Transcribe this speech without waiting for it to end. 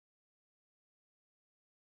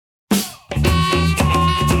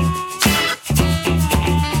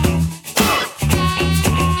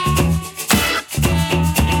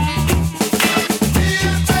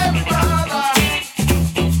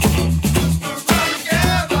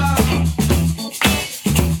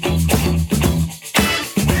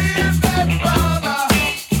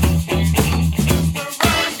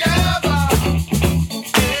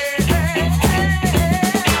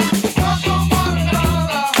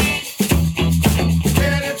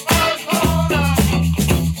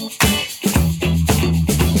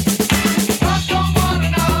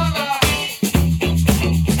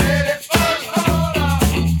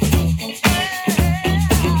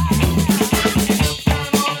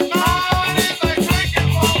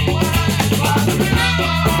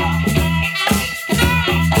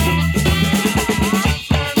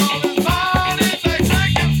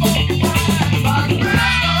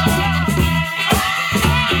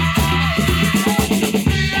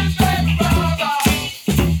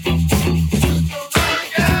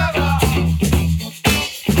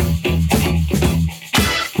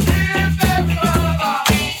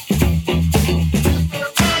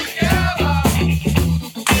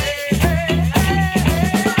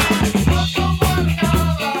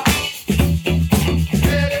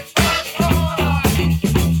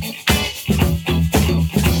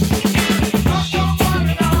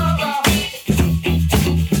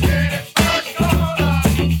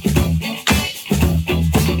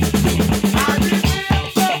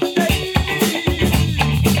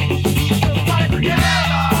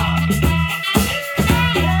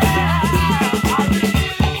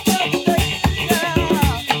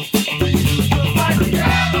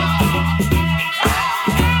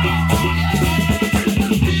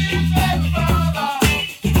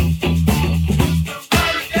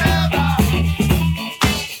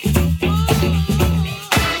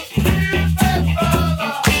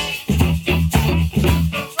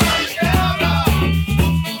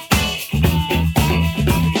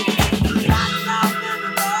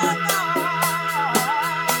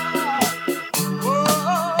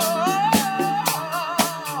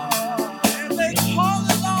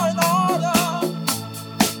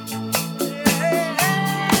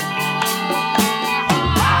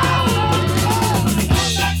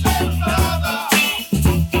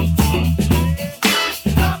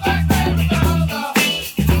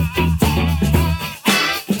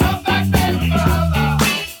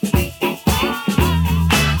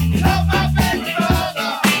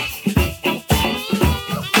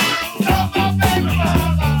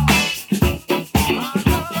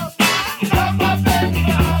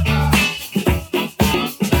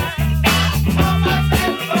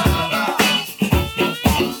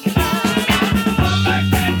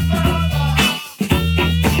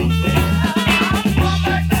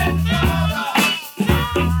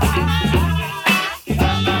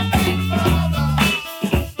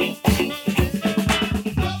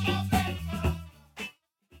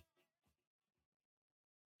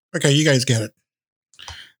Okay, you guys get it.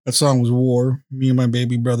 That song was War, me and my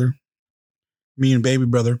baby brother. Me and baby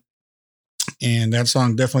brother. And that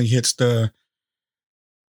song definitely hits the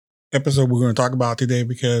episode we're going to talk about today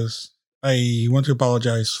because I want to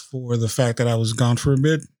apologize for the fact that I was gone for a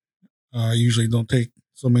bit. I usually don't take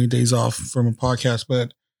so many days off from a podcast,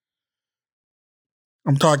 but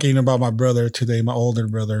I'm talking about my brother today, my older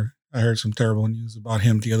brother. I heard some terrible news about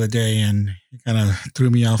him the other day, and it kind of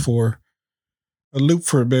threw me out for a loop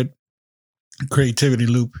for a bit, a creativity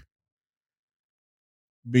loop,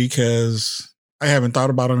 because I haven't thought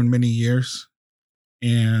about him in many years.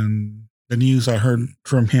 And the news I heard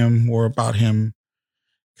from him or about him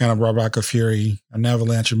kind of brought back a fury, an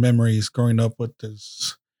avalanche of memories growing up with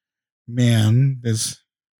this man, this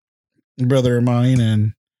brother of mine.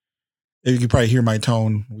 And you can probably hear my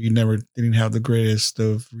tone. We never didn't have the greatest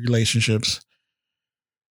of relationships,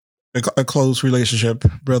 a close relationship,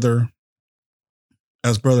 brother,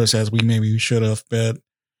 as brothers as we maybe should have. But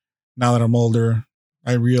now that I'm older,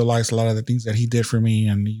 I realized a lot of the things that he did for me,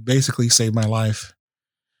 and he basically saved my life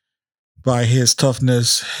by his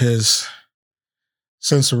toughness, his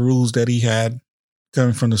sense of rules that he had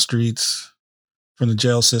coming from the streets, from the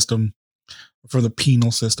jail system, from the penal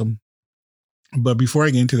system. But before I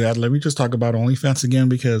get into that, let me just talk about OnlyFans again,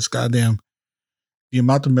 because goddamn, the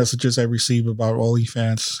amount of messages I receive about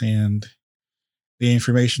OnlyFans and the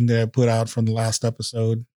information that I put out from the last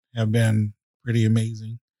episode have been pretty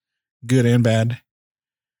amazing, good and bad.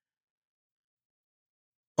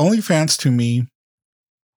 OnlyFans to me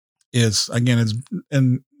is, again, it's,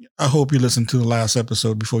 and I hope you listen to the last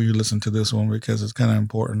episode before you listen to this one, because it's kind of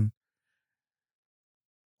important.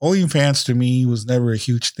 OnlyFans to me was never a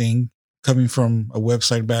huge thing, coming from a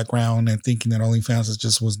website background and thinking that OnlyFans is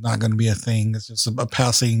just was not going to be a thing. It's just a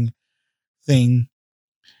passing thing.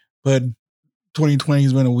 But 2020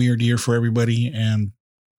 has been a weird year for everybody, and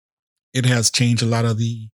it has changed a lot of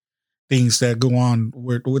the things that go on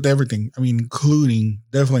with everything. I mean,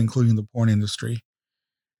 definitely including the porn industry,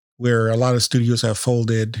 where a lot of studios have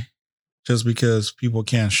folded just because people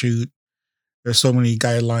can't shoot. There's so many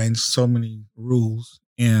guidelines, so many rules.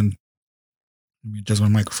 And let me adjust my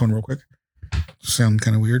microphone real quick. Sound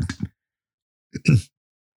kind of weird.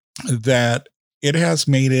 That it has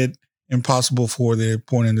made it impossible for the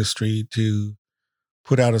porn industry to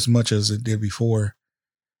put out as much as it did before.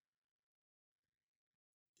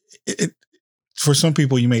 For some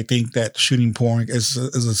people, you may think that shooting porn is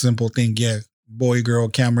a simple thing. Yeah, boy, girl,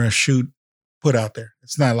 camera, shoot, put out there.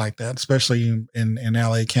 It's not like that, especially in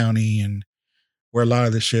LA County, and where a lot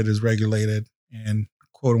of this shit is regulated, and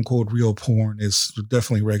quote unquote real porn is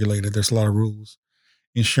definitely regulated. There's a lot of rules,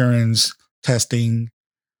 insurance, testing,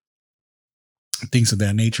 things of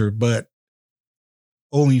that nature. But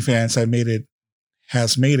OnlyFans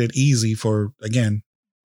has made it easy for, again,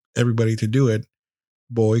 everybody to do it.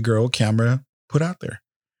 Boy, girl, camera, put out there.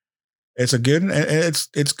 It's good and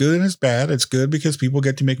it's bad. It's good because people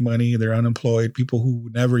get to make money. They're unemployed. People who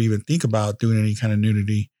never even think about doing any kind of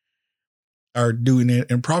nudity are doing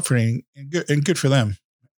it and profiting, and good for them.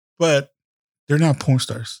 But they're not porn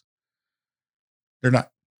stars. They're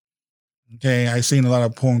not. Okay. I've seen a lot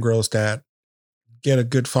of porn girls that get a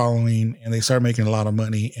good following and they start making a lot of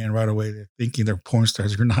money, and right away they're thinking they're porn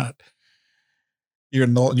stars. You're not.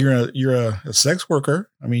 You're a sex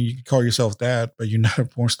worker. I mean, you can call yourself that, but you're not a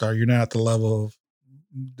porn star. You're not at the level of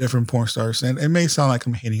different porn stars. And it may sound like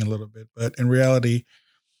I'm hating a little bit, but in reality,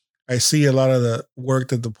 I see a lot of the work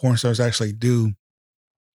that the porn stars actually do,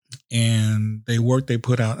 and the work they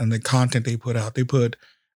put out and the content they put out. They put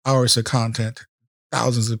hours of content,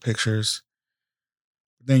 thousands of pictures.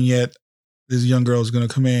 Then yet, this young girl is going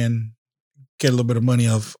to come in, get a little bit of money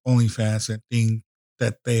off OnlyFans, and think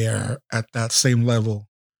that they are at that same level,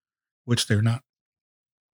 which they're not.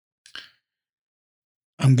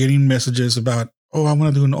 I'm getting messages about, oh, I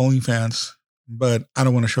want to do an OnlyFans, but I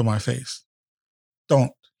don't want to show my face.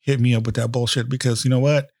 Don't hit me up with that bullshit, because you know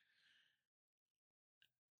what?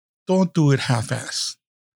 Don't do it half-ass.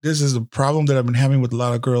 This is a problem that I've been having with a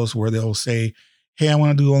lot of girls, where they'll say, hey, I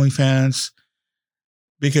want to do OnlyFans,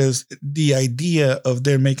 because the idea of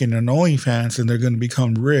them making an OnlyFans and they're going to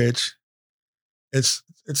become rich,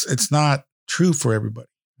 it's not true for everybody.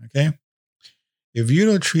 Okay. If you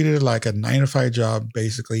don't treat it like a 9-to-5 job,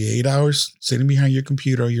 basically 8 hours sitting behind your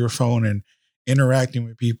computer or your phone and interacting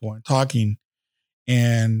with people and talking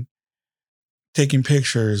and taking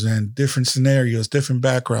pictures and different scenarios, different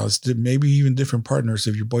backgrounds, maybe even different partners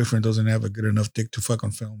if your boyfriend doesn't have a good enough dick to fuck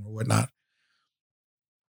on film or whatnot.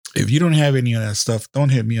 If you don't have any of that stuff, don't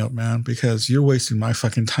hit me up, man, because you're wasting my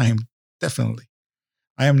fucking time. Definitely.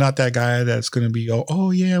 I am not that guy that's going to be,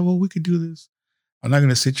 oh yeah, well, we could do this. I'm not going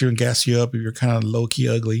to sit you and gas you up if you're kind of low key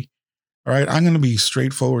ugly. All right. I'm going to be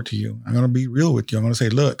straightforward to you. I'm going to be real with you. I'm going to say,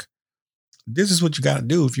 look, this is what you got to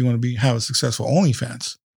do if you want to have a successful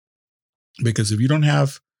OnlyFans. Because if you don't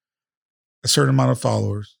have a certain amount of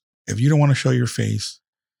followers, if you don't want to show your face,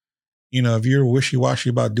 if you're wishy-washy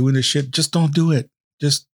about doing this shit, just don't do it.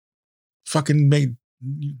 Just fucking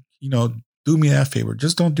do me that favor.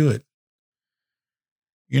 Just don't do it.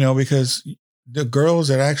 Because the girls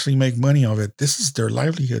that actually make money off it, this is their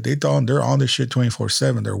livelihood. They're on this shit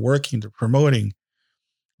 24/7. They're working, they're promoting.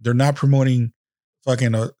 They're not promoting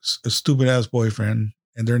fucking a stupid ass boyfriend,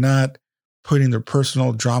 and they're not putting their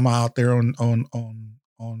personal drama out there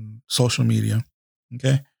on social media.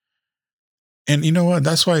 Okay. And you know what?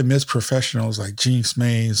 That's why I miss professionals like Jinx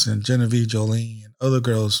Mays and Genevieve Jolie and other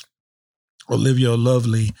girls, Olivia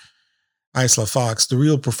Lovely, Isla Fox, the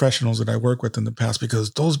real professionals that I work with in the past,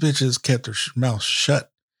 because those bitches kept their mouth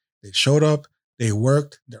shut. They showed up, they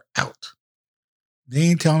worked, they're out. They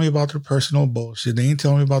ain't telling me about their personal bullshit. They ain't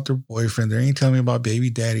telling me about their boyfriend. They ain't telling me about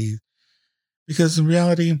baby daddy. Because in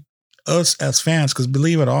reality, us as fans, because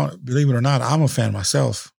believe it or not, I'm a fan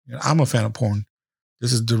myself. I'm a fan of porn.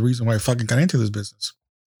 This is the reason why I fucking got into this business.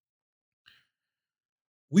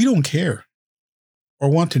 We don't care or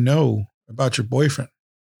want to know about your boyfriend.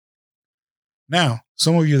 Now,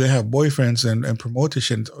 some of you that have boyfriends and promote this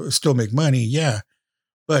shit and still make money, yeah.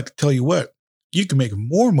 But tell you what, you can make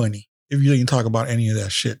more money if you didn't talk about any of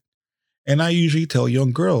that shit. And I usually tell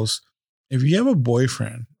young girls, if you have a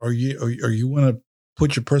boyfriend or you want to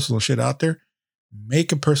put your personal shit out there,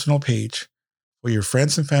 make a personal page for your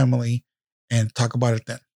friends and family and talk about it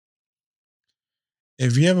then.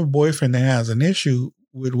 If you have a boyfriend that has an issue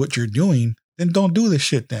with what you're doing, then don't do this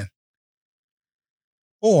shit then.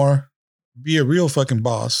 Or be a real fucking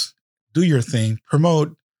boss, do your thing,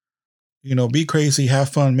 promote, be crazy, have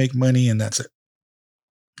fun, make money, and that's it.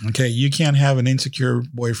 Okay, you can't have an insecure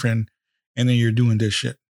boyfriend and then you're doing this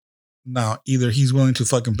shit. Now, either he's willing to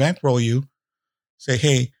fucking bankroll you, say,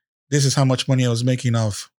 hey, this is how much money I was making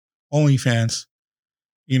off OnlyFans.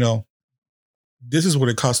 This is what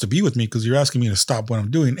it costs to be with me because you're asking me to stop what I'm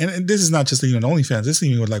doing. And this is not just even OnlyFans. This is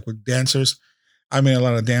even with dancers. I mean, a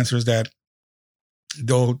lot of dancers that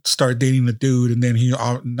they'll start dating the dude and then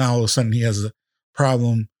now all of a sudden he has a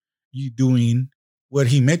problem you doing what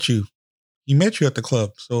he met you. He met you at the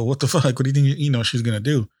club. So what the fuck? What do you think she's going to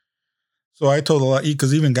do? So I told a lot,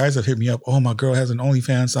 because even guys that hit me up, oh, my girl has an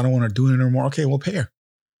OnlyFans. I don't want her doing it anymore. Okay, well, pay her.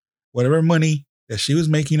 Whatever money that she was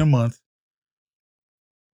making a month,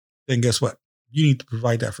 then guess what? You need to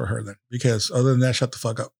provide that for her then. Because other than that, shut the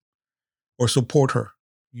fuck up. Or support her.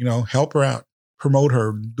 Help her out. Promote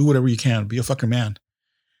her. Do whatever you can. Be a fucking man.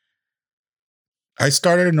 I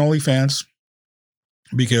started an OnlyFans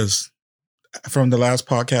because from the last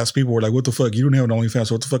podcast, people were like, what the fuck? You don't have an OnlyFans.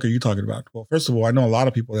 So what the fuck are you talking about? Well, first of all, I know a lot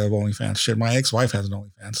of people that have OnlyFans. Shit, my ex-wife has an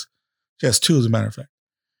OnlyFans. She has 2, as a matter of fact.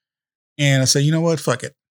 And I said, you know what? Fuck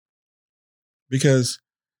it. Because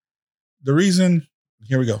the reason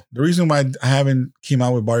why I haven't came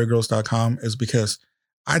out with BarrierGirls.com is because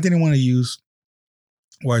I didn't want to use,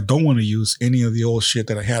 or I don't want to use any of the old shit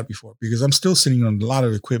that I had before, because I'm still sitting on a lot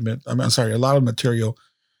of equipment. a lot of material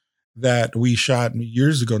that we shot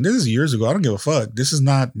years ago. And this is years ago. I don't give a fuck. This is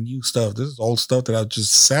not new stuff. This is old stuff that I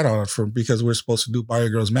just sat on because we're supposed to do Barrier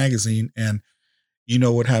Girls magazine. And you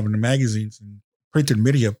know what happened to magazines and printed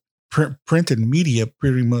media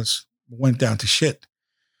pretty much went down to shit.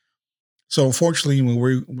 So unfortunately,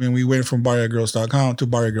 when we went from BarrierGirls.com to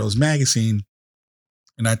Barrier Girls magazine,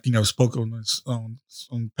 and I think I've spoken on this on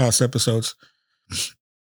past episodes,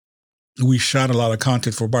 we shot a lot of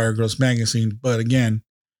content for Barrier Girls magazine. But again,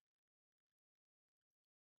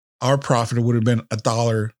 our profit would have been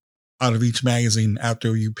 $1 out of each magazine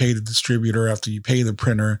after you pay the distributor, after you pay the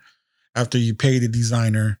printer, after you pay the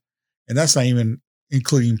designer. And that's not even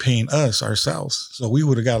including paying us ourselves. So we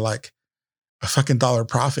would have got like a fucking $1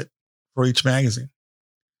 profit for each magazine.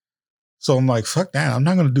 So I'm like, fuck that. I'm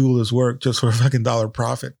not going to do all this work just for a fucking $1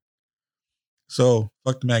 profit. So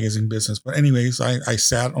fuck the magazine business. But anyways, I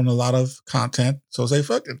sat on a lot of content. So I say,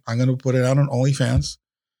 fuck it. I'm going to put it out on OnlyFans.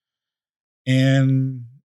 And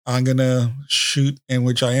I'm going to shoot, in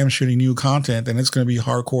which I am shooting new content, and it's going to be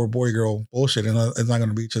hardcore boy girl bullshit. And it's not going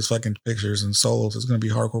to be just fucking pictures and solos. It's going to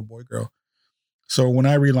be hardcore boy girl. So when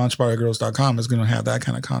I relaunch BarrierGirls.com, it's going to have that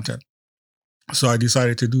kind of content. So I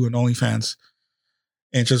decided to do an OnlyFans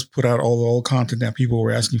and just put out all the old content that people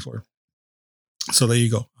were asking for. So there you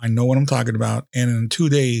go. I know what I'm talking about. And in 2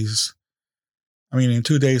 days,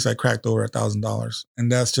 I cracked over $1,000.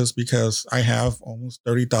 And that's just because I have almost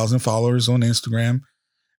 30,000 followers on Instagram.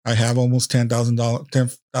 I have almost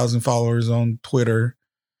 10,000 followers on Twitter,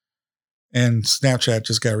 and Snapchat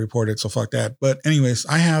just got reported. So fuck that. But anyways,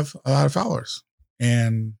 I have a lot of followers,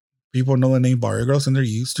 and people know the name Barrio Girls, and they're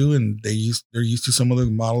used to, they're used to some of the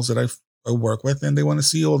models that I work with, and they want to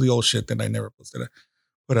see all the old shit that I never posted,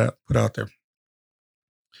 put out there.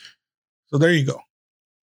 So there you go.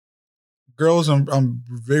 Girls, I'm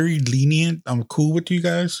very lenient. I'm cool with you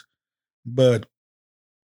guys, but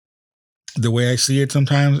the way I see it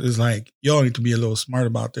sometimes is like, y'all need to be a little smart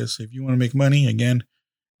about this. If you want to make money, again,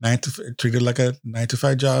 treat it like a 9 to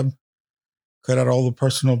 5 job. Cut out all the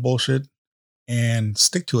personal bullshit and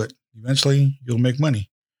stick to it. Eventually, you'll make money.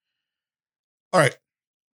 All right,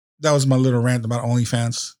 that was my little rant about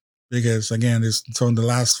OnlyFans. Because again, this from the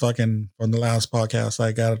last podcast,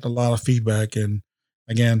 I got a lot of feedback, and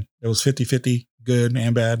again, it was 50-50, good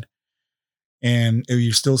and bad. And if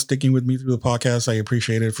you're still sticking with me through the podcast, I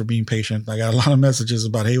appreciate it for being patient. I got a lot of messages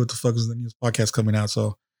about, hey, what the fuck is the newest podcast coming out?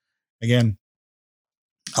 So again,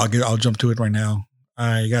 I'll jump to it right now.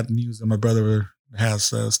 I got the news that my brother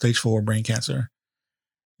has stage 4 brain cancer,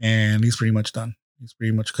 and he's pretty much done. He's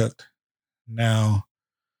pretty much cooked. Now,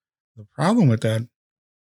 the problem with that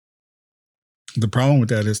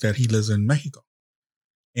is that he lives in Mexico,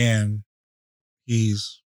 and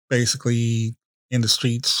he's basically in the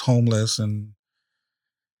streets, homeless, and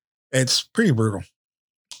it's pretty brutal.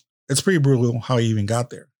 It's pretty brutal how he even got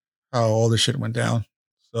there, how all this shit went down.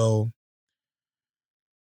 So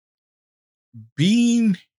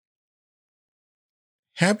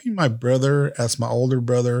having my brother as my older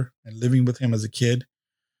brother and living with him as a kid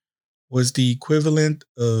was the equivalent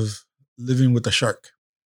of living with a shark.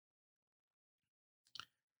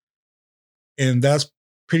 And that's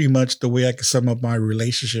pretty much the way I can sum up my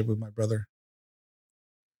relationship with my brother.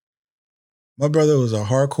 My brother was a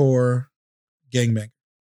hardcore gangbanger.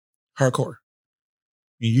 Hardcore.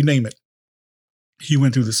 I mean, you name it. He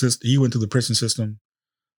went through the system. He went through the prison system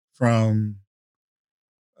from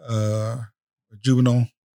juvenile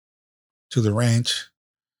to the ranch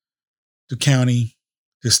to county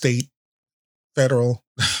to state, federal.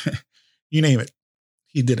 You name it.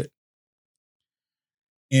 He did it.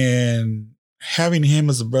 And having him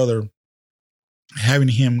as a brother, having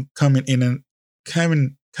him coming in and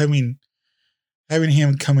having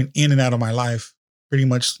him coming in and out of my life, pretty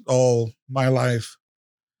much all my life,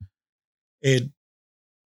 he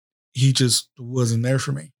just wasn't there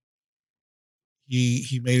for me.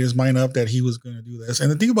 He made his mind up that he was going to do this.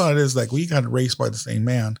 And the thing about it is, like, we got raised by the same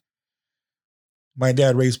man. My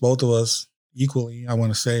dad raised both of us equally, I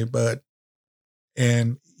want to say,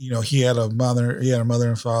 and you know, he had a mother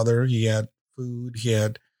and father. He had food.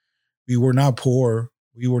 We were not poor.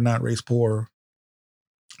 We were not raised poor.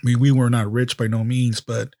 We were not rich by no means,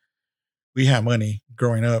 but we had money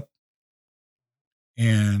growing up.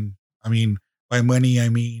 And I mean, by money, I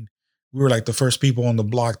mean, we were like the first people on the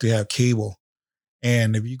block to have cable.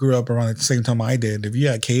 And if you grew up around at the same time I did, if you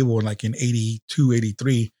had cable like in 82,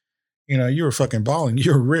 83, you know, you were fucking balling.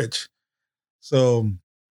 You were rich. So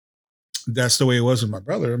that's the way it was with my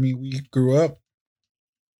brother. I mean, we grew up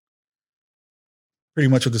pretty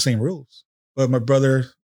much with the same rules. But my brother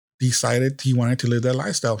decided he wanted to live that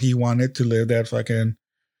lifestyle. He wanted to live that fucking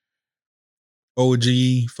OG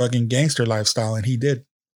fucking gangster lifestyle, and he did.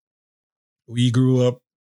 We grew up.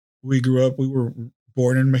 We were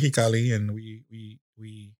born in Mexicali, and we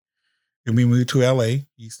moved to LA,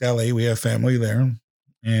 East LA. We have family there,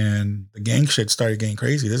 and the gang shit started getting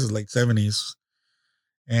crazy. This is late 70s,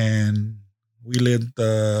 and we lived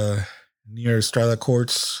near Estrada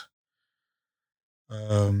Courts,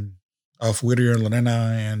 off Whittier and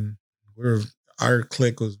Lorena, and our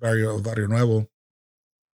clique was Barrio Nuevo,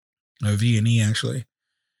 V&E actually,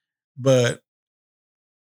 but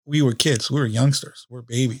we were kids, we were youngsters, we were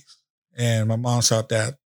babies, and my mom thought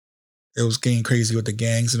that it was getting crazy with the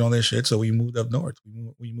gangs and all that shit, so we moved up north.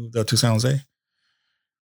 We moved up to San Jose,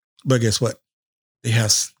 but guess what? They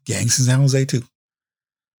have gangs in San Jose too.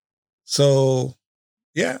 So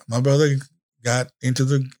yeah, my brother got into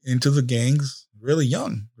the gangs really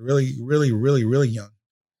young, really young,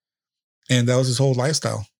 and that was his whole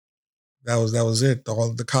lifestyle. That was it.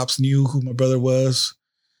 All the cops knew who my brother was.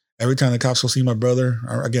 Every time the cops will see my brother,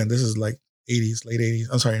 or again, this is like 80s, late 80s.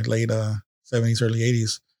 I'm sorry, late 70s, early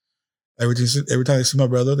 80s. Every time they see my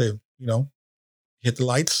brother, they, you know, hit the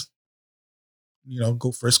lights, you know,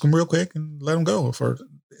 go frisk him real quick and let him go.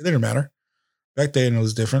 It didn't matter. Back then it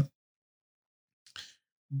was different.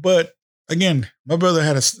 But again, my brother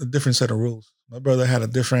had a different set of rules. My brother had a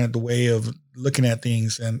different way of looking at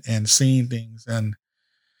things and seeing things, and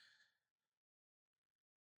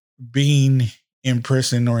being in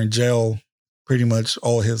prison or in jail pretty much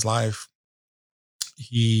all his life,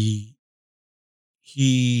 he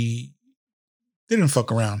he didn't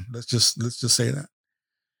fuck around. Let's just say that.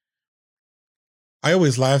 I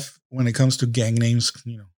always laugh when it comes to gang names,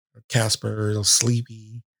 Casper or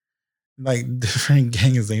Sleepy, like different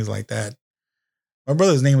gang names like that. My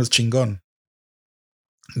brother's name was Chingon.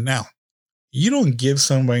 Now, you don't give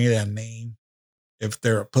somebody that name if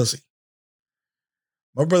they're a pussy.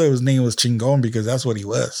 My brother's name was Chingon because that's what he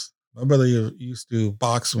was. My brother used to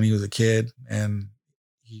box when he was a kid, and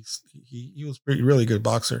he was really good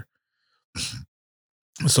boxer.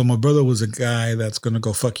 So my brother was a guy that's gonna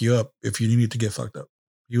go fuck you up if you needed to get fucked up.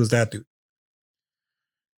 He was that dude.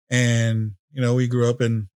 And we grew up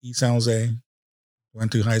in East San Jose,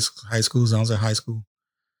 went to high school, San Jose High School,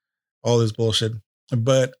 all this bullshit.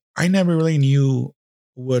 But I never really knew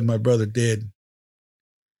what my brother did.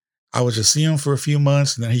 I would just see him for a few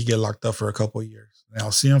months, and then he'd get locked up for a couple of years. And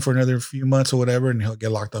I'll see him for another few months or whatever, and he'll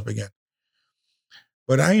get locked up again.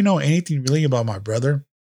 But I didn't know anything really about my brother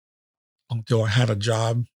until I had a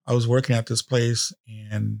job. I was working at this place,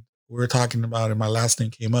 and we were talking about it. My last name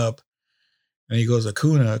came up, and he goes,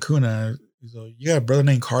 Acuna. He's like, you got a brother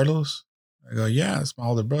named Carlos? I go, yeah, it's my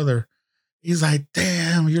older brother. He's like,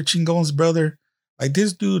 damn, you're Chingon's brother. Like,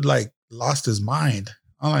 this dude, like, lost his mind.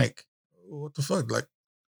 I'm like, what the fuck? Like,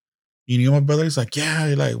 you know my brother? He's like,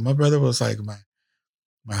 yeah, like, my brother was like my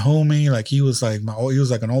homie. Like, he was like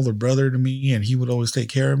an older brother to me, and he would always take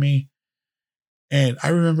care of me. And I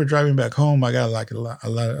remember driving back home, I got like a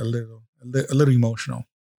little emotional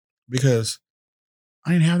because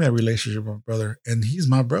I didn't have that relationship with my brother, and he's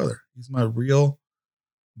my brother. He's my real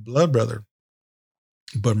blood brother.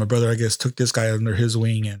 But my brother, I guess, took this guy under his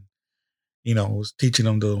wing and, was teaching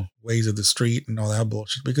him the ways of the street and all that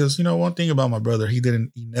bullshit. Because, one thing about my brother, he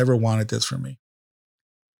never wanted this from me.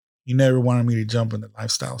 He never wanted me to jump in the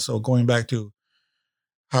lifestyle. So going back to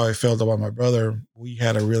how I felt about my brother, we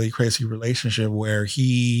had a really crazy relationship where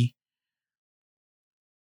he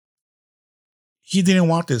didn't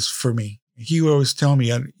want this for me. He would always tell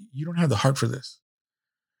me, you don't have the heart for this.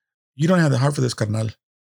 You don't have the heart for this, Carnal.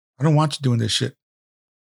 I don't want you doing this shit.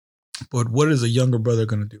 But what is a younger brother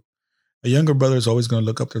going to do? A younger brother is always going to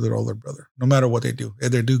look up to their older brother, no matter what they do.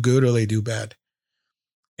 Either do good or they do bad.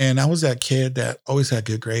 And I was that kid that always had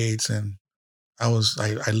good grades. And I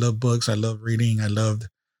loved books. I loved reading. I loved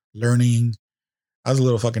learning. I was a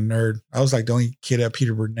little fucking nerd. I was like the only kid at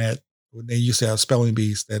Peter Burnett when they used to have spelling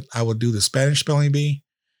bees that I would do the Spanish spelling bee.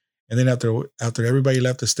 And then after everybody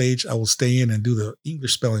left the stage, I would stay in and do the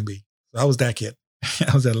English spelling bee. So I was that kid.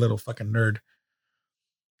 I was that little fucking nerd.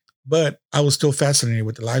 But I was still fascinated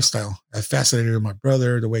with the lifestyle. I fascinated with my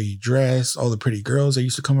brother, the way he dressed, all the pretty girls that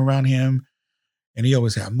used to come around him. And he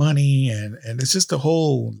always had money. And it's just the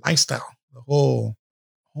whole lifestyle, the whole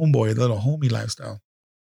homeboy, little homie lifestyle.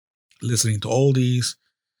 Listening to oldies,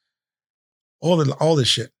 all this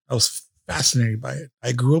shit. I was fascinated by it.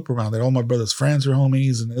 I grew up around it. All my brother's friends were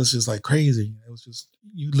homies, and it was just like crazy. It was just,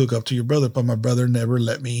 you look up to your brother, but my brother never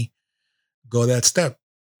let me go that step.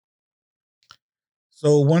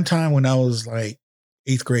 So one time when I was like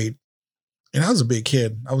 8th grade, and I was a big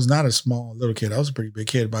kid. I was not a small little kid. I was a pretty big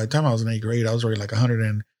kid. By the time I was in 8th grade, I was already like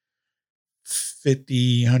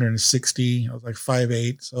 150, 160. I was like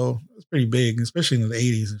 5'8". So it was pretty big, especially in the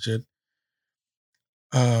 80s and shit.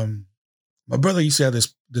 My brother used to have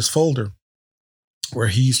this folder where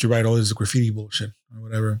he used to write all this graffiti bullshit or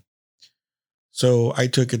whatever. So I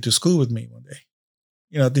took it to school with me one day,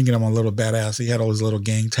 thinking I'm a little badass. He had all his little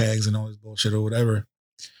gang tags and all this bullshit or whatever.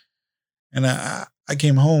 And I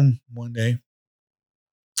came home one day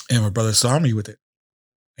and my brother saw me with it.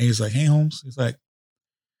 And he's like, hey, Holmes. He's like,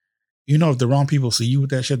 if the wrong people see you with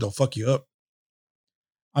that shit, they'll fuck you up.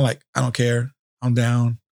 I'm like, I don't care. I'm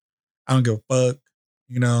down. I don't give a fuck.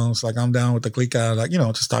 It's like I'm down with the clique out, like,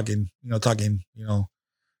 just talking,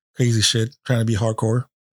 crazy shit, trying to be hardcore.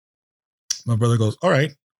 My brother goes, all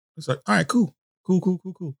right. It's like, all right, cool.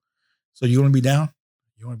 So you want to be down?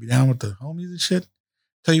 You want to be down with the homies and shit?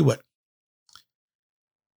 Tell you what,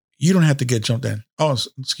 you don't have to get jumped in. Oh,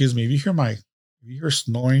 excuse me. If you hear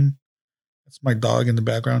snoring, that's my dog in the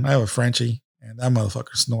background. I have a Frenchie, and that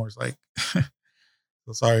motherfucker snores like, so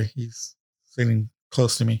sorry. He's sitting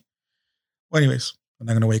close to me. Well, anyways, I'm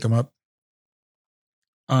not going to wake him up.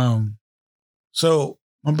 So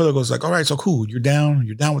my brother goes like, all right, so cool. You're down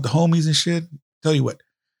with the homies and shit. Tell you what,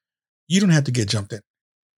 you don't have to get jumped in.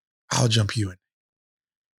 I'll jump you in.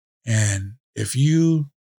 And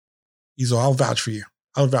I'll vouch for you.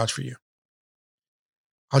 I'll jump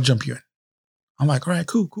you in. I'm like, all right,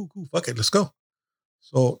 cool. Fuck it. Let's go.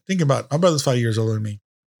 So think about it. My brother's 5 years older than me.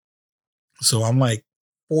 So I'm like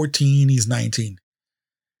 14, he's 19.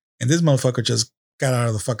 And this motherfucker just got out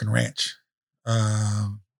of the fucking ranch.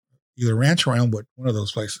 Either ranch or Elmwood, one of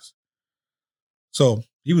those places. So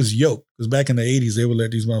he was yoked, because back in the 80s, they would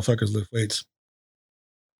let these motherfuckers lift weights.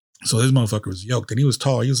 So this motherfucker was yoked, and he was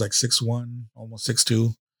tall. He was like 6'1", almost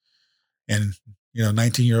 6'2". And,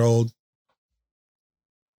 19-year-old.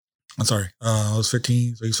 I'm sorry. I was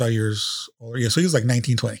 15, so he's 5 years older. Yeah, so he was like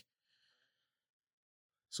 19, 20.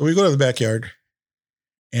 So we go to the backyard,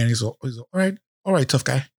 and he's like, all right, tough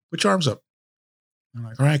guy. Put your arms up. I'm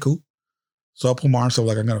like, all right, cool. So I put my arms up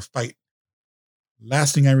like I'm going to fight.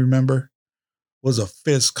 Last thing I remember was a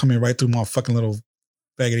fist coming right through my fucking little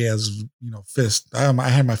faggoty ass, fist. I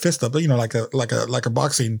had my fist up, like a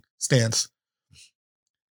boxing stance.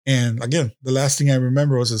 And again, the last thing I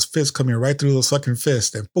remember was his fist coming right through the fucking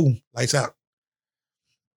fist, and boom, lights out.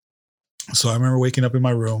 So I remember waking up in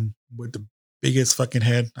my room with the biggest fucking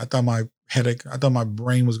head. I thought my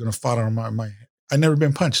brain was going to fall on my head. I'd never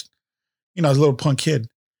been punched. I was a little punk kid.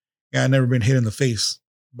 Yeah, I'd never been hit in the face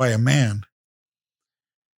by a man.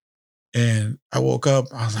 And I woke up,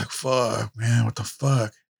 I was like, fuck, man, what the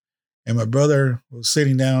fuck? And my brother was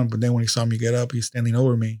sitting down, but then when he saw me get up, he's standing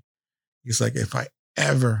over me. He's like, if I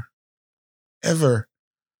ever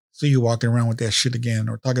see you walking around with that shit again,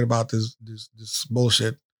 or talking about this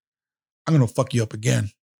bullshit, I'm going to fuck you up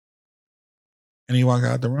again. And he walked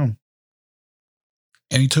out the room.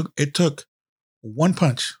 And it took one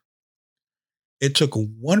punch. It took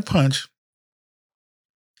one punch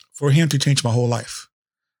for him to change my whole life,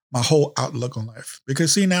 my whole outlook on life.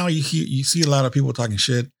 Because see, now you see a lot of people talking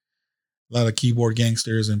shit, a lot of keyboard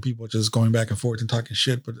gangsters and people just going back and forth and talking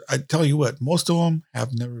shit. But I tell you what, most of them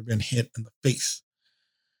have never been hit in the face.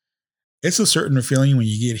 It's a certain feeling when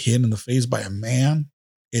you get hit in the face by a man.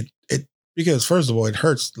 Because first of all, it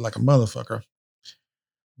hurts like a motherfucker,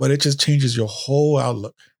 but it just changes your whole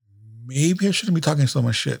outlook. Maybe I shouldn't be talking so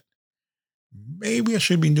much shit. Maybe I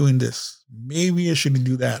should be doing this. Maybe I shouldn't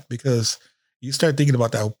do that, because you start thinking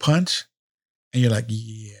about that punch and you're like,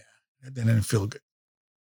 yeah, that didn't feel good.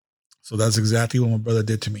 So that's exactly what my brother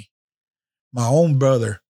did to me. My own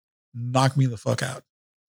brother knocked me the fuck out.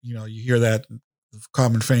 You hear that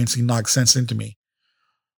common phrase, he knocked sense into me.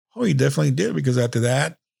 Oh, he definitely did, because after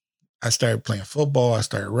that, I started playing football. I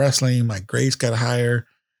started wrestling. My grades got higher.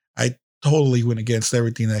 I totally went against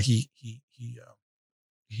everything that he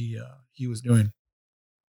was doing.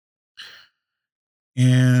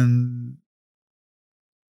 And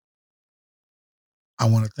I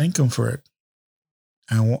want to thank him for it.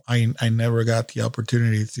 I never got the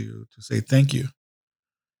opportunity to say thank you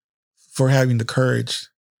for having the courage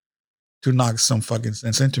to knock some fucking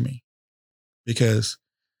sense into me. Because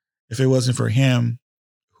if it wasn't for him,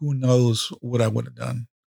 who knows what I would have done.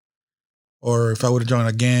 Or if I would have joined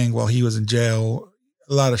a gang while he was in jail,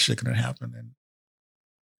 a lot of shit could have happened. And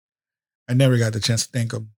I never got the chance to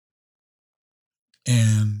thank him.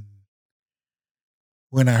 And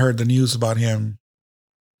when I heard the news about him,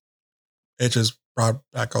 it just brought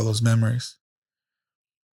back all those memories.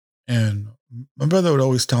 And my brother would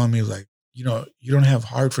always tell me, like, you don't have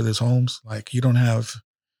heart for this, Holmes. Like, you don't have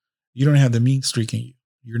the mean streak in you.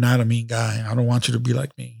 You're not a mean guy. I don't want you to be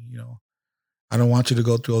like me. I don't want you to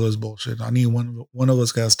go through all this bullshit. I need one of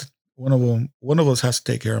us has to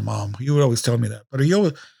take care of mom. He would always tell me that. But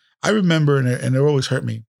I remember, and it always hurt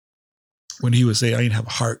me when he would say, I didn't have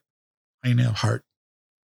a heart. I didn't have heart.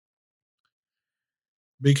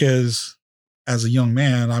 Because as a young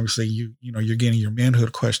man, obviously you're getting your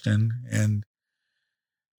manhood questioned, and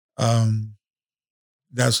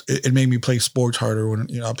it made me play sports harder when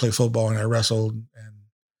I played football and I wrestled, and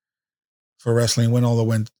for wrestling went all the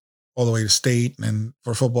way to state, and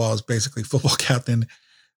for football I was basically football captain.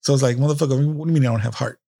 So it's like, motherfucker, what do you mean I don't have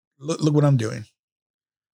heart? Look what I'm doing.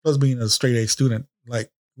 Plus being a straight A student, like,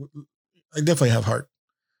 I definitely have heart.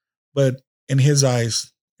 But in his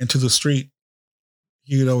eyes, into the street,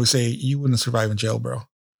 he would always say, you wouldn't survive in jail, bro.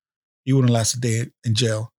 You wouldn't last a day in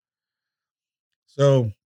jail.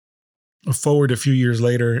 So forward a few years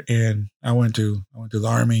later, and I went to the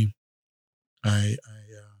Army. I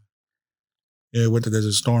went to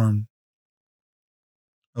Desert Storm.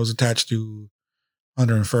 I was attached to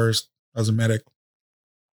 101st. I was a medic.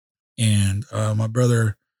 And my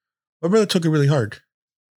brother took it really hard.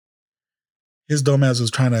 His dumbass was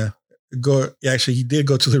trying to go. Actually, he did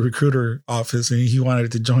go to the recruiter office, and he wanted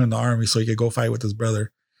to join the Army so he could go fight with his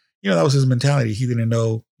brother. That was his mentality. He didn't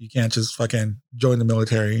know you can't just fucking join the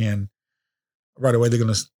military and right away they're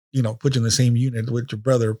going to, put you in the same unit with your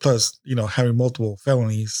brother. Plus, having multiple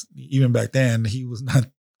felonies. Even back then, he was not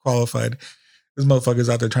qualified. this motherfucker's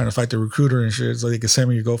out there trying to fight the recruiter and shit so they can send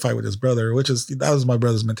me to go fight with his brother, that was my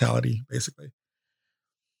brother's mentality, basically.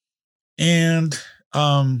 And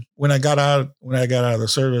when I got out of the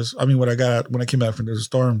service, when I came back from the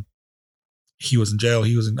storm, he was in jail.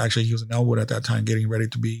 He was in Elwood at that time, getting ready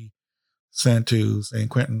to be sent to St.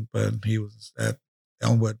 Quentin, but he was at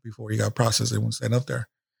Elmwood before he got processed and was sent up there.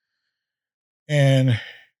 And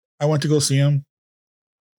I went to go see him.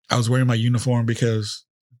 I was wearing my uniform because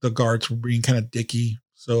the guards were being kind of dicky.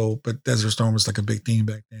 So, but Desert Storm was like a big thing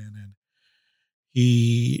back then.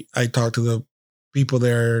 And I talked to the people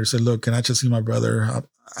there, said, look, can I just see my brother?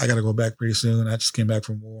 I got to go back pretty soon. I just came back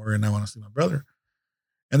from war and I want to see my brother.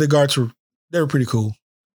 And the guards they were pretty cool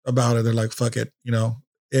about it. They're like, fuck it,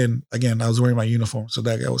 And again, I was wearing my uniform. So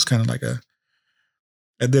that was kind of like I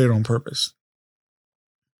did it on purpose.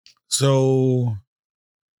 So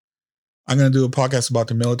I'm going to do a podcast about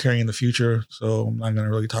the military in the future. So I'm not going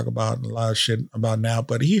to really talk about a lot of shit about now,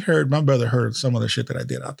 but my brother heard some of the shit that I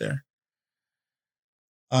did out there.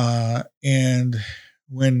 And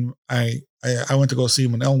when I went to go see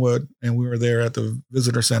him in Elmwood and we were there at the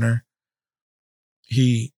visitor center,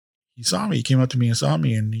 he saw me. He came up to me and saw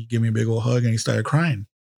me and he gave me a big old hug and he started crying.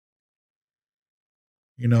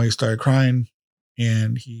 He started crying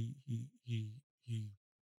and he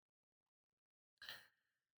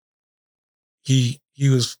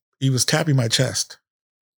was tapping my chest.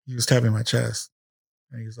 He was tapping my chest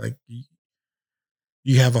and he's like,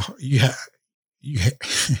 you have a heart,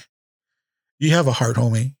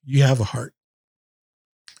 homie. You have a heart.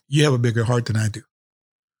 You have a bigger heart than I do.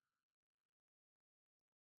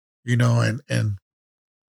 And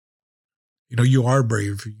you are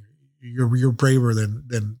brave. You're braver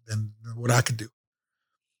than what I could do.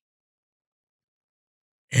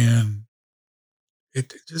 And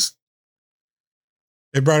it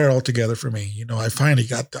brought it all together for me. I finally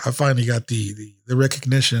got the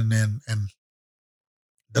recognition and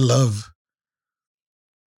the love,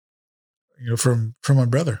 from my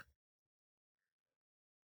brother.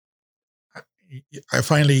 I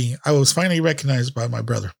was finally recognized by my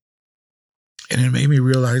brother. And it made me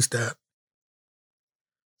realize that,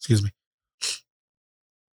 excuse me,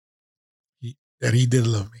 that he did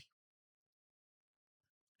love me.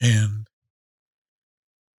 And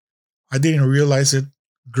I didn't realize it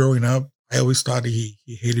growing up. I always thought he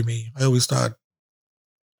hated me. I always thought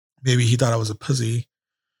maybe he thought I was a pussy.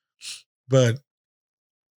 But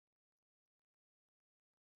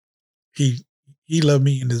he loved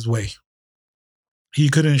me in his way. He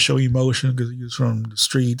couldn't show emotion because he was from the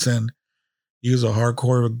streets and he was a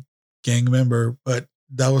hardcore gang member, but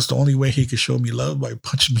that was the only way he could show me love, by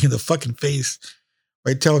punching me in the fucking face,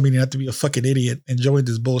 by telling me not to be a fucking idiot and join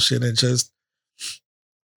this bullshit and just,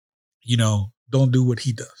 don't do what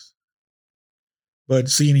he does. But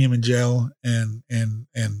seeing him in jail and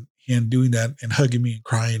him doing that and hugging me and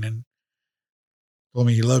crying and told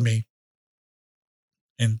me he loved me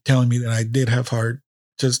and telling me that I did have heart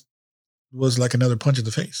just was like another punch in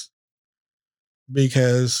the face.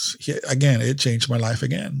 Because again, it changed my life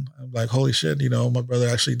again. I'm like, holy shit, my brother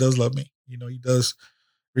actually does love me. He does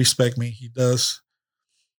respect me. He does,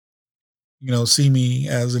 see me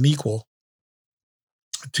as an equal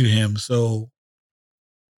to him. So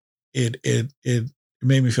it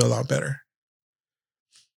made me feel a lot better.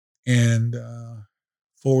 And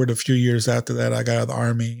forward a few years after that, I got out of the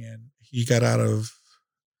Army and he got out of,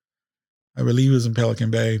 I believe he was in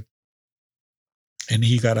Pelican Bay, and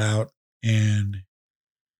he got out, and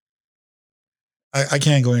I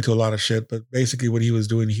can't go into a lot of shit, but basically what he was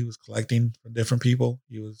doing, he was collecting from different people.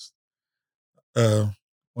 He was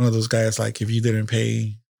one of those guys, like, if you didn't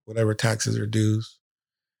pay whatever taxes or dues,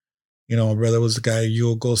 my brother was the guy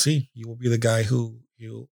you'll go see. He will be the guy who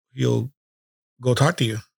he'll go talk to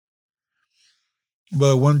you.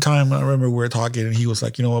 But one time I remember we were talking and he was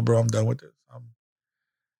like, you know what, bro, I'm done with this.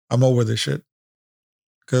 I'm over this shit.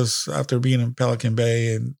 Because after being in Pelican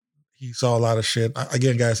Bay and he saw a lot of shit.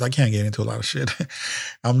 Again, guys, I can't get into a lot of shit.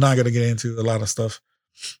 I'm not going to get into a lot of stuff.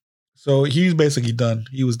 So he's basically done.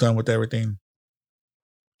 He was done with everything.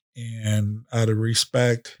 And out of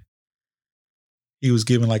respect, he was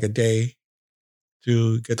given like a day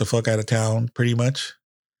to get the fuck out of town, pretty much.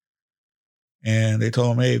 And they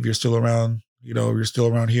told him, hey, if you're still around, you're still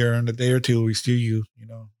around here in a day or two, we steal you,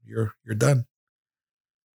 you're done.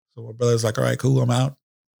 So my brother's like, all right, cool, I'm out.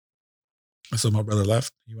 So my brother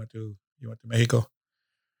left. He went to Mexico.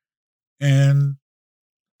 And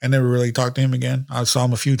I never really talked to him again. I saw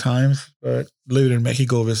him a few times, but living in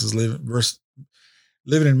Mexico versus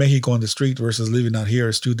living in Mexico on the street versus living out here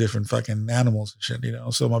is two different fucking animals and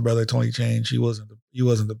shit, So my brother totally changed. He wasn't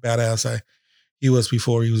the badass he was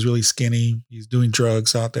before. He was really skinny. He's doing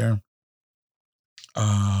drugs out there.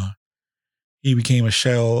 He became a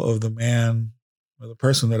shell of the man or the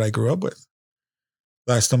person that I grew up with.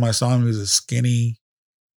 Last time I saw him, he was a skinny,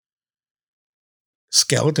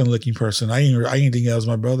 skeleton-looking person. I didn't think that was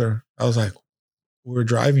my brother. I was like, we were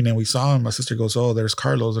driving and we saw him. My sister goes, "Oh, there's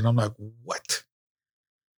Carlos," and I'm like, "What?"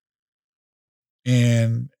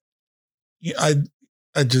 And I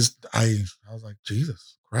was like,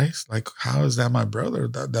 Jesus Christ, like, how is that my brother?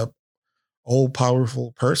 That old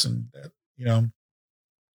powerful person that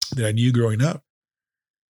that I knew growing up.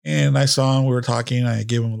 And I saw him. We were talking. I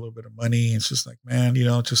gave him a little bit of money. It's just like, man,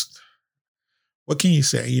 just what can you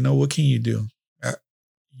say? What can you do? Uh,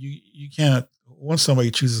 you can't. Once somebody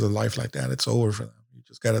chooses a life like that, it's over for them. You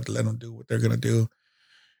just got to let them do what they're gonna do.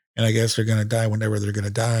 And I guess they're gonna die whenever they're gonna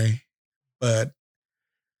die. But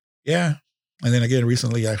yeah. And then again,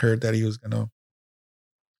 recently I heard that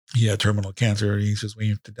he had terminal cancer. He's just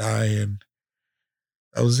waiting to die, and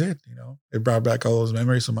that was it. It brought back all those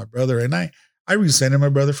memories of my brother, and I resented my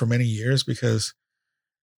brother for many years because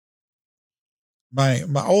my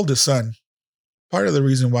oldest son. Part of the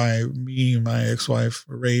reason why me and my ex-wife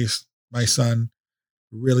raised my son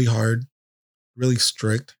really hard, really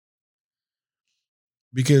strict,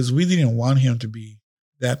 because we didn't want him to be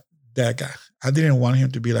that guy. I didn't want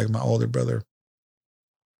him to be like my older brother.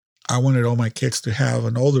 I wanted all my kids to have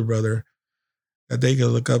an older brother that they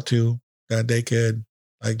could look up to, that they could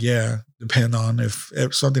depend on if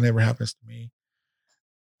something ever happens to me.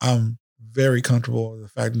 I'm very comfortable with the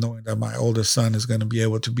fact knowing that my oldest son is going to be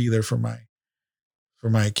able to be there for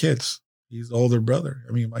my kids. He's the older brother.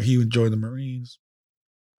 I mean, he enjoyed the Marines,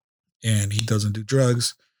 and he doesn't do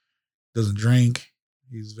drugs, doesn't drink.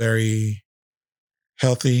 He's very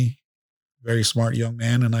healthy, very smart young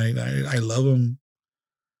man, and I love him.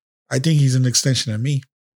 I think he's an extension of me,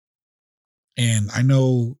 and I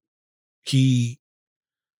know he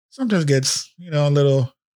sometimes gets a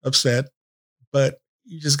little upset, but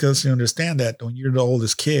you just got to understand that when you're the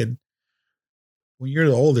oldest kid, when you're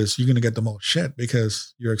the oldest, you're gonna get the most shit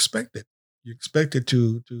because you're expected. You're expected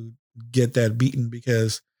to get that beaten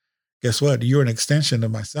because guess what? You're an extension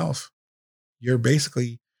of myself. You're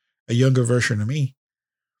basically a younger version of me.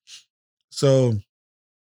 So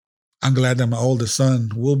I'm glad that my oldest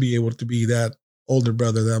son will be able to be that older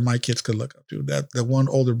brother that my kids could look up to. That the one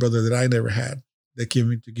older brother that I never had that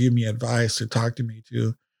give me advice, to talk to me,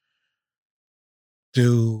 to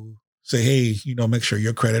say, hey, make sure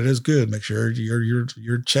your credit is good. Make sure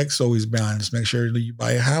your check's always balanced. Make sure that you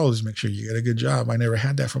buy a house. Make sure you get a good job. I never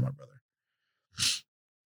had that from my brother.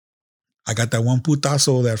 I got that one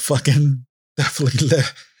putazo that fucking definitely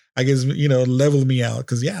leveled me out.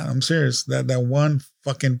 Cause yeah, I'm serious. That one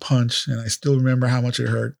fucking punch, and I still remember how much it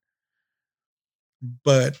hurt.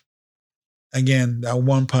 But again, that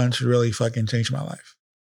one punch really fucking changed my life.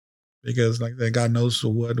 Because like that, God knows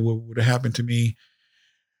what would have happened to me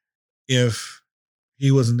if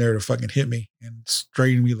he wasn't there to fucking hit me and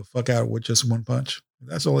straighten me the fuck out with just one punch.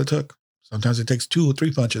 That's all it took. Sometimes it takes 2 or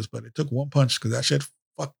 3 punches, but it took one punch because that shit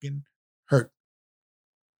fucking hurt.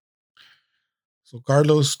 So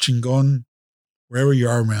Carlos, Chingon, wherever you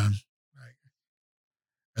are, man,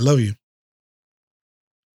 I love you.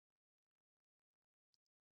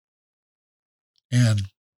 And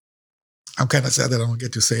I'm kind of sad that I don't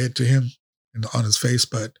get to say it to him on his face,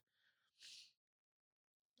 but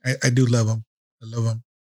I do love him. I love him.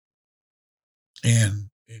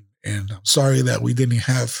 And I'm sorry that we didn't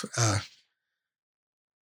have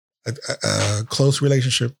a close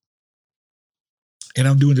relationship. And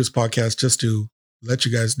I'm doing this podcast just to let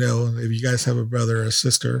you guys know, if you guys have a brother or a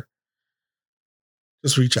sister,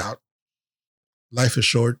 just reach out. Life is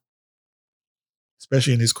short,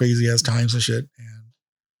 especially in these crazy ass times and shit. And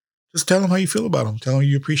just tell them how you feel about them. Tell them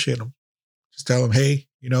you appreciate them. Just tell them, hey,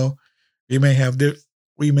 we may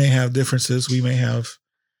have differences. We may have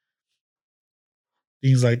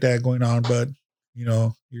things like that going on, but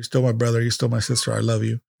you're still my brother. You're still my sister. I love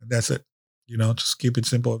you. And that's it. Just keep it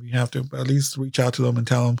simple if you have to, but at least reach out to them and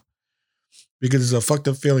tell them, because it's a fucked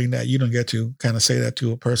up feeling that you don't get to kind of say that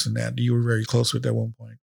to a person that you were very close with at one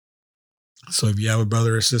point. So if you have a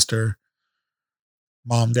brother or sister,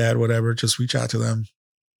 mom, dad, whatever, just reach out to them.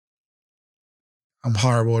 I'm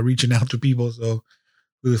horrible at reaching out to people, so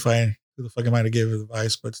who the fuck am I to give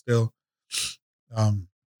advice? But still,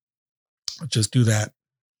 just do that.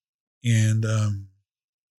 And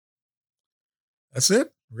that's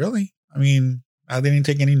it, really. I mean, I didn't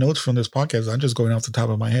take any notes from this podcast. I'm just going off the top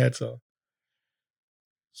of my head. So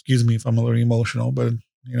excuse me if I'm a little emotional, but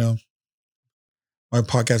my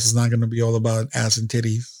podcast is not going to be all about ass and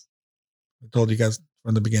titties. I told you guys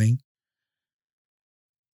from the beginning.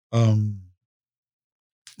 Um,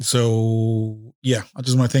 so yeah, I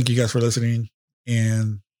just want to thank you guys for listening,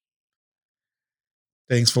 and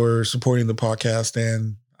thanks for supporting the podcast.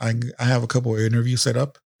 And I have a couple of interviews set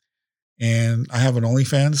up, and I have an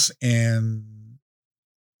OnlyFans, and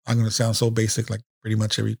I'm going to sound so basic, like pretty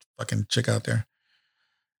much every fucking chick out there.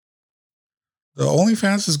 The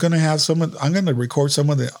OnlyFans is going to have I'm going to record some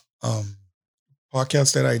of the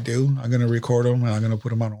podcasts that I do. I'm going to record them and I'm going to put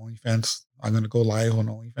them on OnlyFans. I'm going to go live on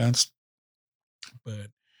OnlyFans. But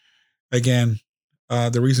again,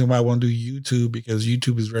 the reason why I want to do YouTube, because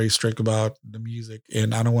YouTube is very strict about the music,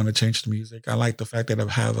 and I don't want to change the music. I like the fact that I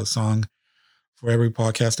have a song for every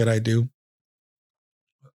podcast that I do.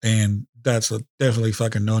 And that's a definitely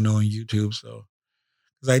fucking no-no on YouTube. So,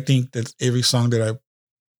 because I think that every song that I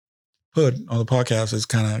put on the podcast is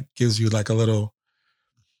kind of gives you like a little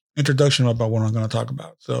introduction about what I'm going to talk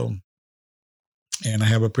about. So, and I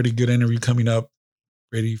have a pretty good interview coming up,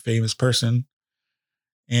 pretty famous person.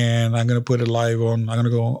 And I'm going to put it live I'm going to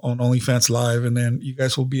go on OnlyFans live, and then you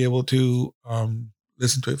guys will be able to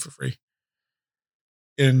listen to it for free.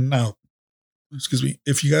 And now, excuse me,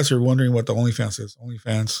 if you guys are wondering what the OnlyFans is,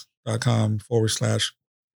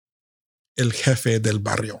 onlyfans.com/El Jefe del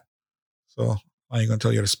Barrio. So I ain't going to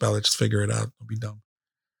tell you how to spell it. Just figure it out. Don't be dumb.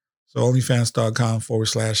 So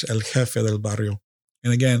onlyfans.com/El Jefe del Barrio.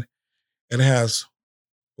 And again, it's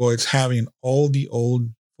having all the old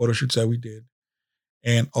photo shoots that we did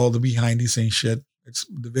and all the behind the scenes shit. It's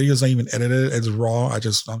the video's not even edited. It's raw. I'm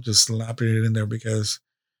just slapping it in there because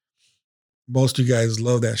most of you guys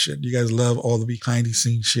love that shit. You guys love all the behind the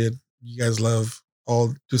scenes shit. You guys love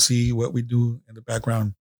all to see what we do in the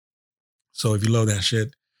background. So if you love that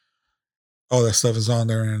shit, all that stuff is on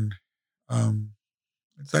there, and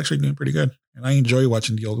it's actually doing pretty good. And I enjoy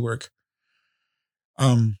watching the old work.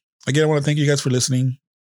 Again, I want to thank you guys for listening.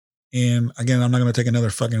 And again, I'm not going to take another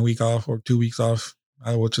fucking week off or 2 weeks off.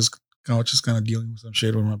 I was just kind of dealing with some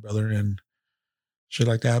shit with my brother and shit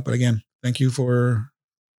like that. But again, thank you for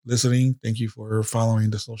listening. Thank you for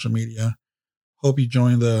following the social media. Hope you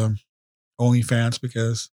join the OnlyFans,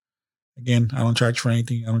 because again, I don't charge for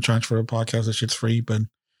anything. I don't charge for the podcast. That shit's free, but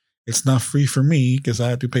it's not free for me because I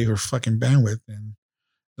have to pay for fucking bandwidth. And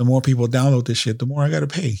the more people download this shit, the more I got to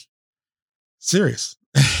pay. Serious.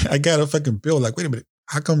 I got a fucking bill. Like, wait a minute.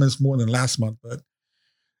 How come it's more than last month? But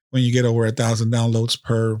when you get over 1,000 downloads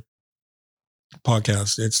per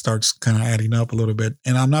podcast, it starts kind of adding up a little bit.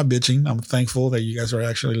 And I'm not bitching. I'm thankful that you guys are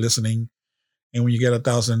actually listening. And when you get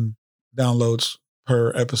 1,000 downloads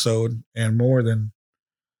per episode and more than,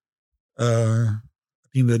 I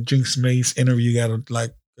think the Jinx Mace interview got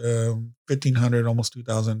like 1,500, almost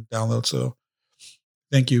 2,000 downloads. So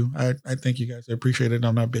thank you. I thank you guys. I appreciate it.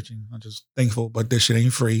 I'm not bitching. I'm just thankful, but this shit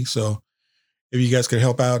ain't free. So if you guys could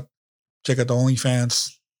help out, check out the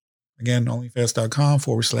OnlyFans. Again,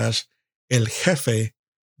 onlyfans.com/El Jefe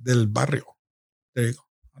del Barrio. There you go.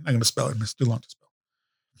 I'm not going to spell it. It's too long to spell.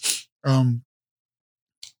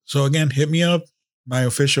 So again, hit me up. My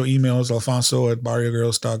official email is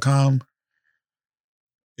alfonso@barriogirls.com.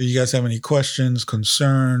 If you guys have any questions,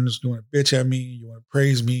 concerns, you want to bitch at me, you want to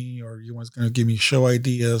praise me, or you want to give me show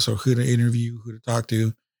ideas or who to interview, who to talk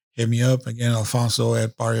to, hit me up. Again,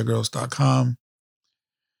 alfonso@barriogirls.com.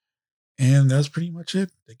 And that's pretty much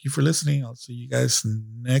it. Thank you for listening. I'll see you guys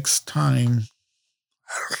next time.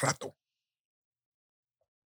 Al rato.